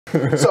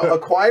So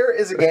Acquire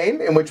is a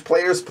game in which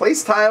players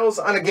place tiles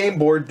on a game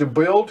board to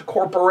build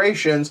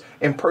corporations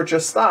and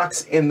purchase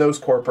stocks in those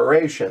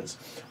corporations.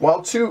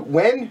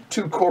 When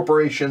two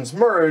corporations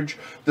merge,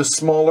 the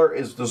smaller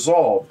is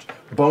dissolved.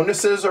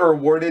 Bonuses are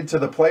awarded to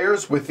the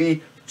players with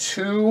the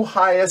two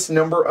highest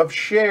number of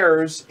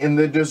shares in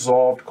the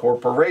dissolved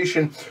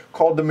corporation,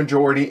 called the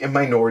majority and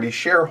minority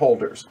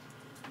shareholders.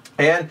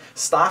 And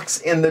stocks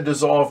in the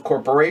dissolved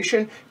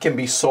corporation can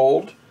be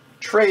sold,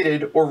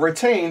 traded, or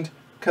retained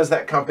because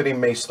that company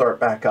may start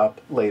back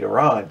up later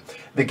on.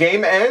 The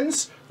game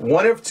ends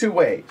one of two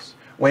ways.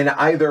 When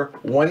either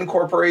one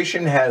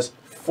corporation has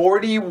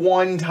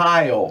 41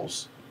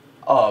 tiles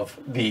of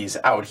these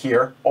out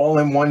here, all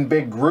in one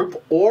big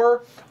group,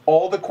 or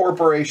all the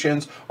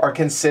corporations are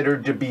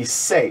considered to be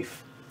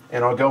safe.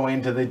 And I'll go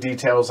into the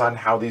details on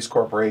how these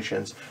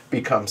corporations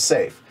become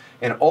safe.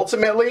 And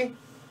ultimately,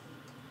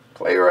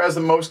 player has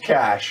the most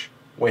cash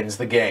wins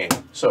the game.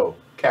 So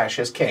cash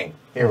is king.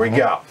 Here we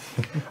go.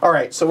 All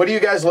right, so what are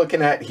you guys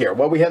looking at here?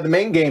 Well, we have the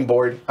main game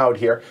board out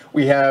here.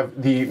 We have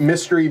the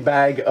mystery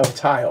bag of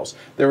tiles.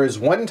 There is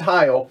one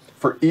tile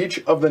for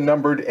each of the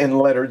numbered and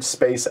lettered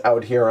space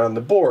out here on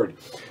the board.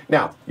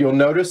 Now, you'll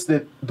notice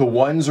that the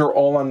ones are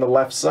all on the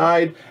left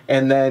side,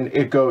 and then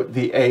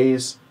the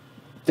A's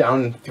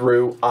down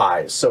through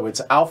I's. So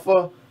it's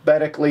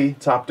alphabetically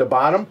top to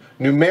bottom,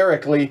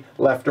 numerically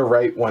left or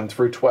right 1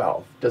 through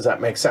 12. Does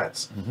that make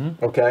sense?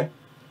 Okay.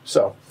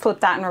 So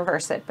flip that and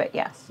reverse it, but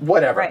yes.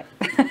 Whatever. Right.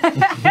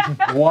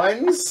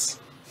 Ones,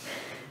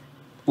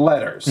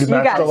 letters. You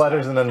match the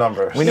letters and the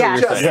numbers. We know what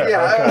you're saying.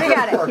 Yeah, we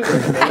got it.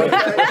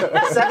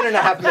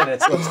 7.5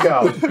 minutes. Let's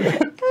go.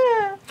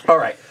 All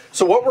right.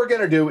 So what we're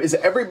going to do is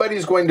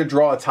everybody's going to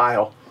draw a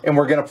tile, and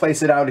we're going to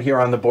place it out here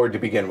on the board to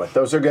begin with.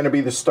 Those are going to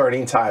be the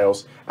starting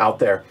tiles out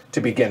there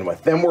to begin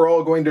with. Then we're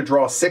all going to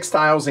draw 6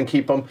 tiles and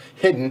keep them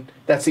hidden.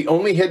 That's the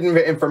only hidden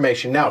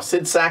information. Now,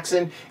 Sid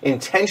Saxon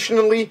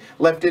intentionally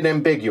left it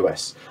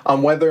ambiguous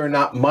on whether or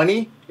not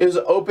money is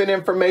open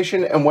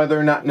information and whether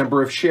or not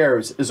number of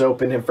shares is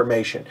open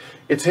information.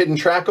 It's hidden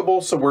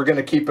trackable, so we're going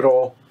to keep it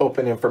all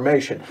open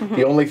information.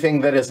 The only thing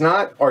that is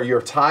not are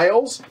your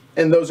tiles,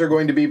 and those are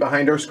going to be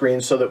behind our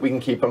screen so that we can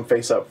keep them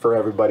face up for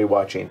everybody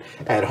watching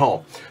at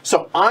home.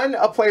 So on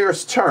a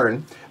player's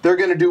turn, they're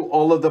going to do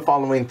all of the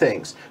following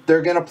things.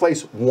 They're going to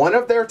place one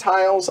of their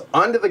tiles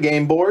onto the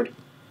game board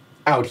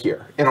out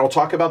here, and I'll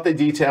talk about the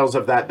details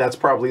of that. That's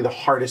probably the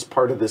hardest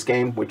part of this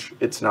game, which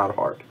it's not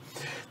hard.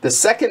 The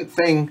second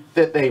thing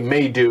that they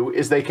may do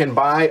is they can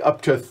buy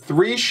up to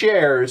 3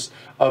 shares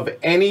of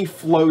any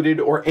floated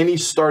or any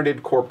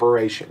started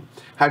corporation.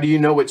 How do you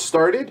know it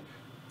started?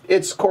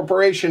 Its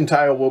corporation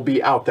tile will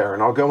be out there,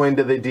 and I'll go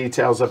into the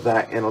details of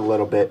that in a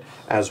little bit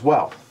as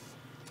well.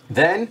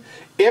 Then,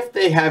 if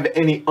they have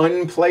any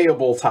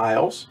unplayable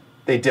tiles,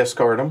 they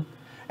discard them,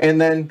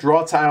 and then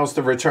draw tiles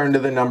to return to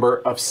the number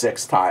of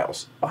 6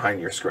 tiles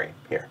behind your screen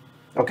here.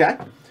 Okay?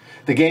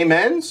 The game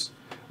ends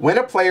when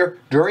a player,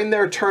 during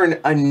their turn,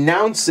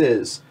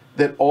 announces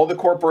that all the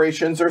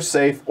corporations are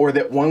safe or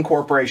that one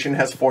corporation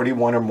has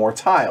 41 or more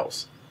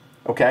tiles.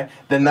 Okay?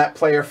 Then that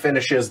player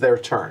finishes their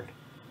turn.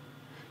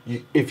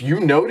 If you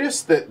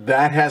notice that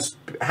that has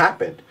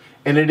happened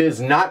and it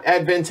is not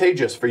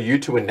advantageous for you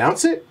to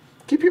announce it,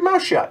 keep your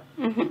mouth shut.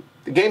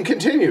 The game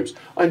continues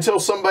until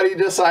somebody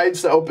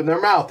decides to open their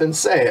mouth and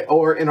say it,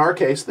 or in our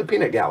case, the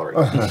peanut gallery.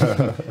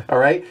 All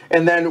right?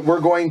 And then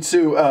we're going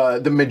to,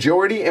 the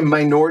majority and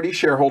minority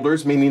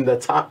shareholders, meaning the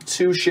top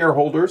 2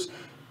 shareholders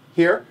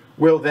here,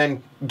 will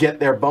then get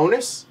their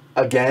bonus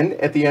again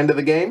at the end of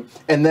the game.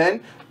 And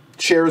then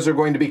shares are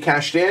going to be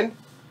cashed in.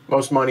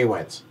 Most money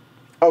wins.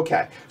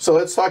 Okay, so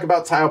let's talk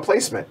about tile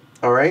placement.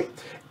 All right?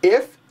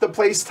 If the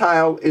place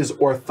tile is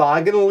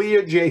orthogonally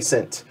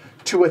adjacent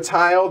to a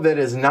tile that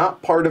is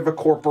not part of a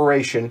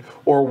corporation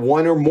or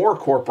one or more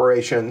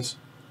corporations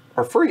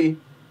are free,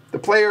 the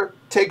player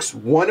takes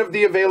one of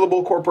the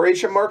available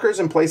corporation markers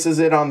and places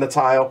it on the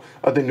tile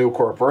of the new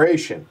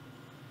corporation.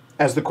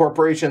 As the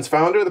corporation's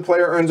founder, the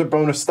player earns a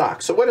bonus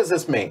stock. So what does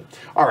this mean?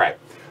 All right,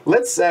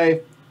 let's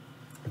say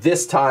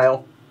this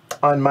tile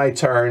on my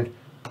turn,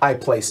 I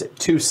place it,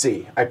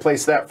 2C. I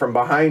place that from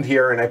behind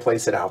here and I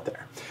place it out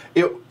there.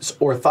 It's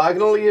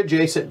orthogonally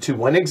adjacent to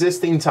one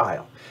existing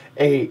tile.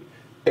 These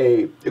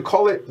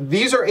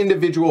are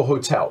individual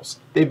hotels.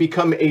 They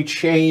become a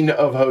chain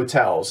of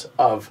hotels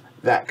of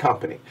that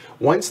company.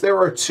 Once there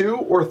are 2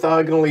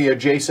 orthogonally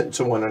adjacent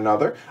to one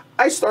another,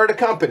 I start a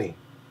company.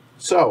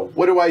 So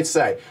what do I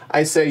say?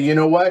 I say, you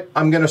know what?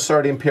 I'm going to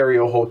start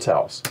Imperial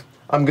Hotels.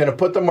 I'm going to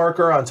put the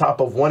marker on top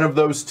of one of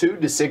those 2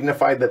 to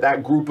signify that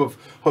that group of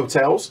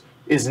hotels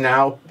is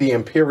now the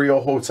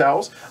Imperial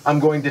Hotels. I'm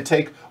going to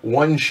take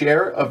 1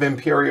 share of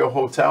Imperial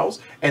Hotels,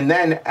 and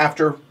then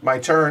after my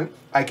turn,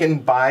 I can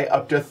buy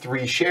up to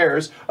 3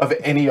 shares of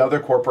any other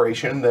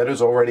corporation that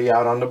is already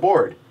out on the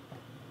board.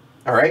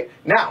 All right?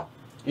 Now,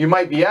 you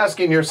might be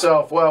asking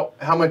yourself, well,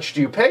 how much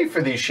do you pay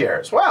for these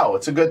shares? Well,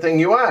 it's a good thing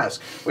you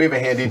ask. We have a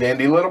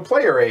handy-dandy little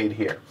player aid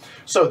here.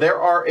 So there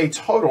are a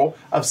total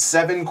of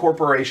 7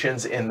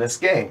 corporations in this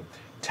game.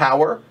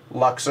 Tower,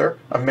 Luxor,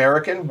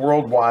 American,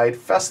 Worldwide,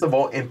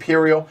 Festival,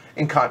 Imperial,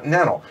 and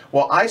Continental.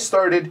 Well, I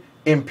started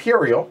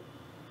Imperial,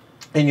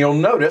 and you'll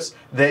notice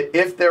that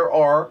if there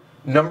are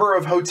number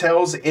of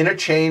hotels in a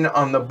chain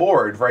on the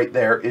board right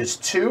there is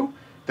 2,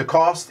 the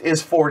cost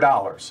is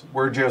 $4.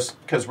 We're just,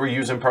 because we're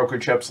using poker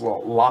chips,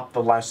 lop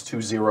the last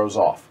 2 zeros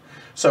off.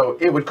 So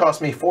it would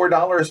cost me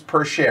 $4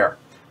 per share.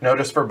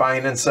 Notice for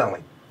buying and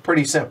selling.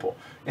 Pretty simple.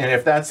 And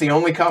if that's the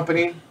only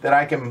company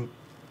that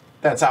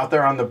that's out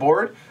there on the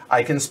board,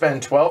 I can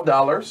spend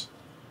 $12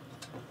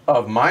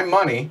 of my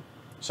money,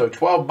 so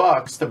 12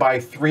 bucks to buy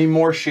 3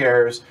 more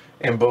shares,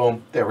 and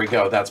boom, there we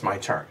go. That's my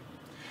turn.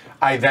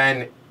 I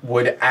then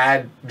would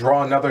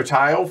draw another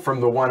tile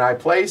from the one I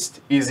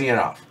placed. Easy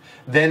enough.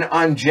 Then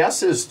on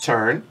Jess's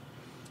turn,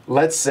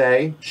 let's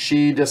say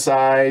she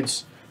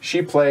decides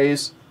she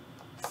plays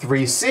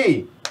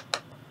 3C.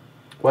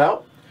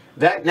 Well,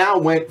 that now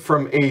went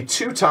from a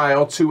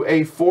 2-tile to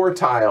a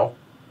 4-tile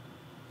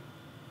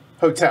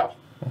hotel.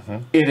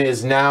 It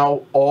is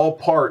now all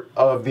part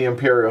of the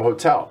Imperial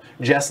Hotel.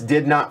 Jess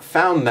did not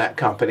found that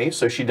company,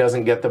 so she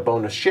doesn't get the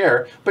bonus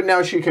share, but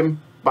now she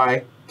can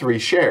buy 3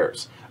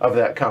 shares of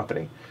that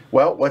company.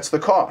 Well, what's the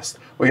cost?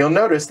 Well, you'll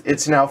notice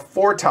it's now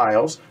 4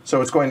 tiles,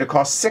 so it's going to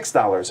cost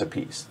 $6 a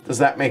piece. Does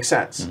that make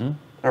sense?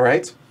 All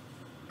right?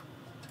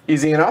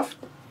 Easy enough?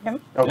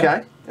 Yep. Okay?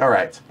 Yep. All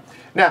right.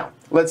 Now,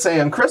 let's say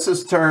on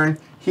Chris's turn,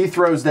 he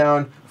throws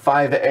down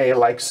 5A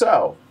like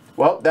so.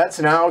 Well, that's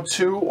now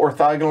 2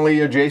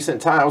 orthogonally adjacent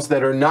tiles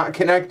that are not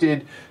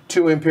connected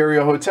to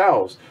Imperial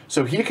Hotels.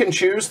 So he can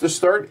choose to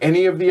start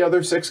any of the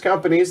other 6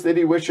 companies that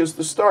he wishes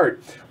to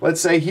start. Let's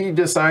say he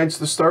decides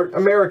to start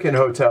American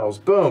Hotels.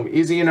 Boom,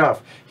 easy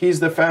enough. He's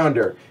the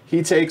founder.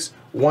 He takes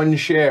 1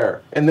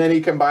 share, and then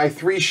he can buy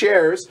 3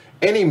 shares,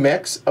 any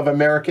mix of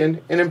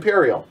American and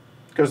Imperial,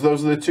 because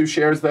those are the 2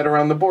 shares that are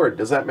on the board.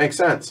 Does that make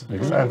sense?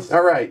 Makes sense.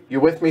 All right,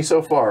 you with me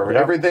so far?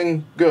 Yep.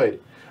 Everything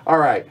good? All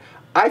right.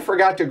 I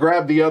forgot to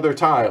grab the other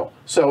tile,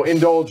 so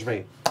indulge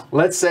me.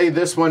 Let's say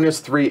this one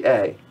is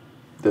 3A.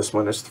 This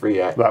one is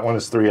 3A. That one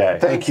is 3A.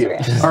 Thank you.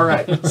 All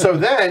right. So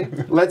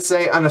then, let's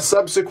say on a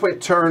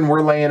subsequent turn,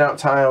 we're laying out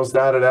tiles,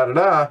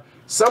 da-da-da-da-da.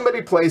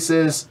 Somebody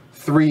places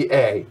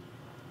 3A.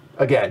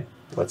 Again,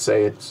 let's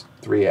say it's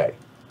 3A.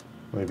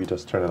 Maybe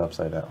just turn it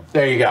upside down.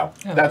 There you go.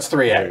 That's 3A.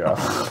 There you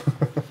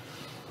go.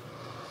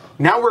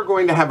 Now we're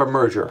going to have a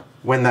merger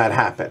when that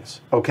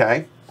happens,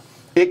 okay?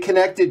 It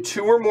connected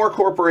 2 or more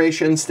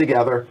corporations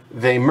together,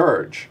 they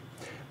merge.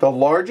 The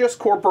largest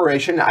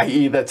corporation,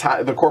 i.e.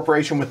 the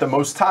corporation with the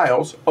most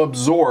tiles,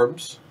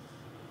 absorbs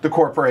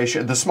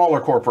the smaller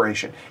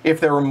corporation.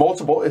 If there are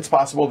multiple, it's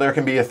possible there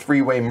can be a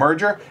 3-way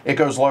merger. It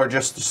goes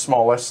largest to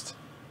smallest,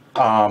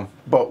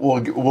 but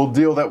we'll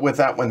deal with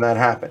that when that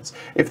happens.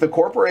 If the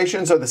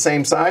corporations are the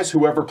same size,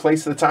 whoever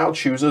placed the tile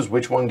chooses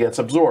which one gets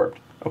absorbed,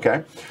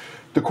 okay?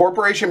 The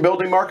corporation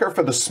building marker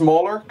for the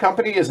smaller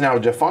company is now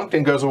defunct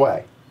and goes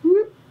away.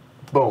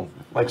 Boom,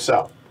 like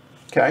so,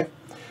 okay?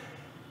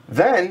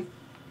 Then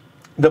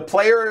the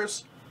player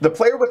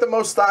with the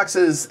most stocks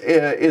is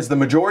the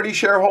majority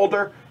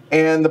shareholder,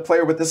 and the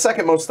player with the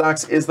second most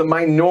stocks is the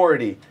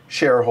minority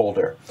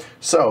shareholder.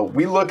 So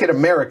we look at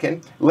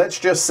American. Let's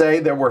just say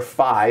there were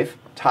 5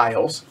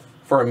 tiles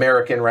for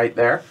American right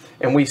there,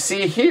 and we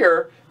see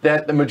here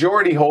that the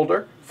majority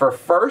holder for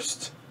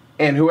first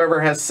and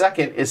whoever has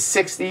second is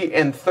 $60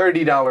 and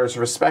 $30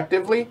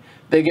 respectively.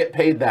 They get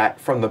paid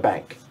that from the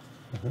bank.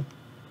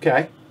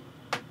 Okay?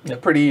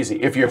 Yep. Pretty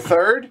easy. If you're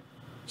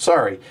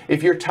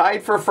if you're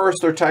tied for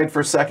first or tied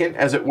for second,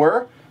 as it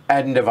were,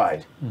 add and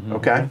divide.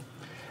 Okay?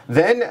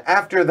 Then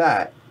after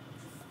that,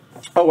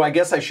 oh, I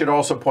guess I should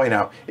also point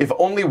out, if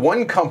only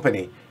one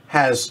company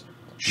has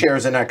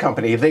shares in that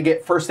company, they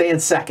get first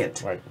and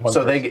second. Right.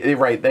 So they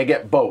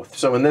get both.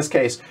 So in this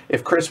case,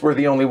 if Chris were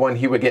the only one,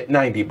 he would get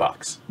 90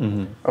 bucks.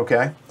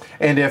 Okay?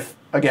 And if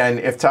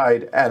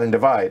tied, add and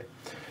divide.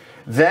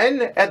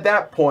 Then at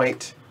that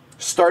point,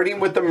 starting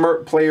with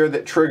the player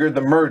that triggered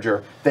the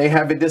merger, they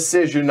have a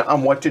decision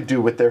on what to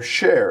do with their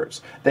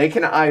shares. They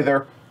can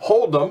either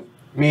hold them,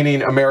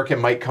 meaning American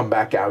might come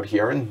back out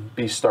here and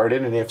be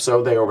started, and if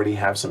so, they already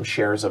have some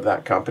shares of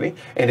that company.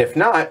 And if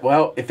not,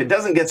 well, if it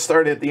doesn't get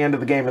started at the end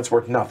of the game, it's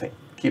worth nothing.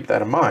 Keep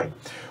that in mind.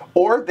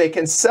 Or they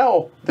can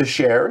sell the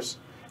shares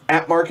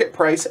at market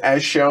price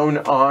as shown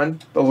on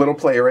the little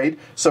player aid.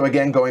 So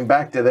again, going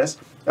back to this,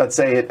 let's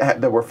say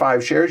there were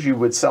 5 shares, you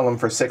would sell them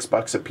for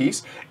 $6 a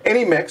piece.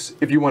 Any mix,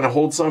 if you want to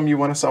hold some, you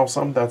want to sell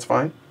some, that's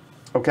fine.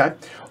 Okay?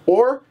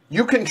 Or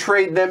you can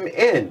trade them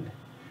in.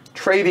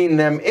 Trading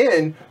them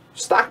in,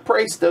 stock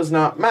price does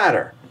not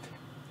matter.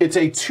 It's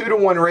a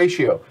 2-to-1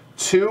 ratio.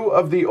 2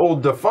 of the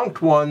old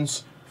defunct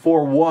ones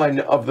for 1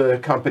 of the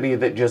company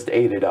that just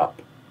ate it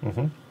up.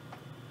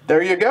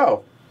 There you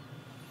go.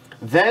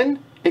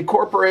 Then a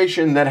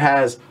corporation that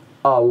has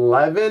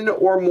 11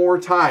 or more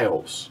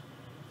tiles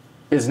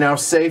is now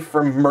safe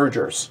from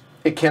mergers.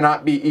 It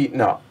cannot be eaten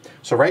up.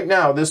 So right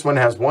now, this one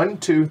has 1,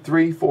 2,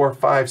 3, 4,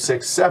 5,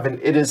 6, 7.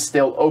 It is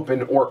still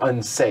open or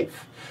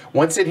unsafe.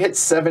 Once it hits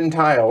 7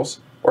 tiles,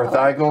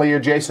 orthogonally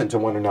adjacent to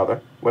one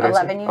another. What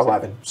 11, you said?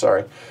 11,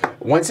 sorry.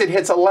 Once it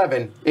hits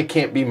 11, it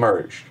can't be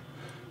merged.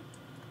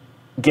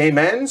 Game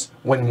ends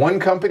when one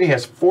company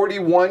has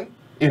 41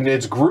 in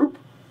its group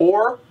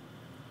or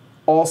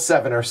all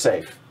 7 are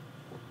safe.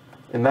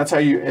 And that's how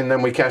and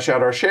then we cash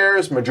out our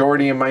shares.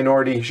 Majority and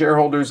minority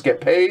shareholders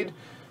get paid.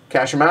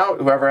 Cash them out.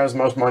 Whoever has the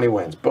most money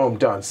wins. Boom,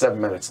 done. 7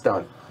 minutes,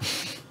 done.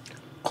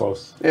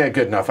 Close. Yeah,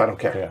 good enough. I don't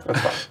care. Yeah. That's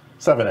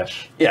fine.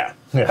 7-ish. Yeah,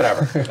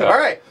 whatever. All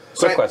right.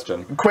 Quick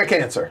question. Quick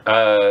answer.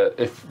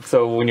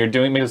 So when you're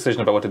making a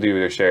decision about what to do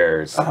with your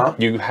shares,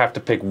 you have to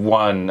pick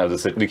one of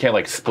the. You can't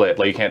like split.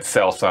 Like you can't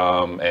sell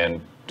some and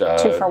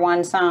 2 for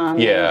 1 some.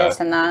 yeah. This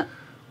and that.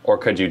 Or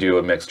could you do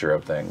a mixture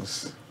of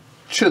things?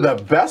 To the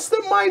best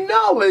of my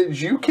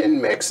knowledge, you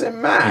can mix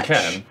and match. You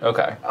can.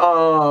 Okay.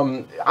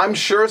 I'm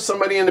sure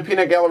somebody in the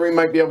peanut gallery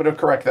might be able to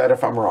correct that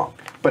if I'm wrong.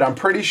 But I'm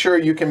pretty sure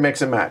you can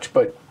mix and match.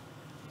 But,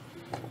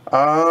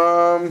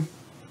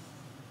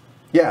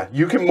 yeah,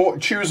 you can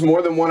choose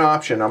more than one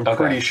option, I'm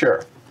pretty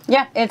sure.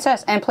 Yeah, it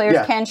says, and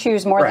players can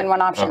choose more than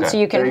one option. Okay. So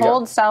you There can you go.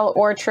 hold, sell,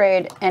 or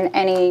trade in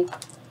any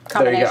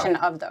combination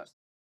of those.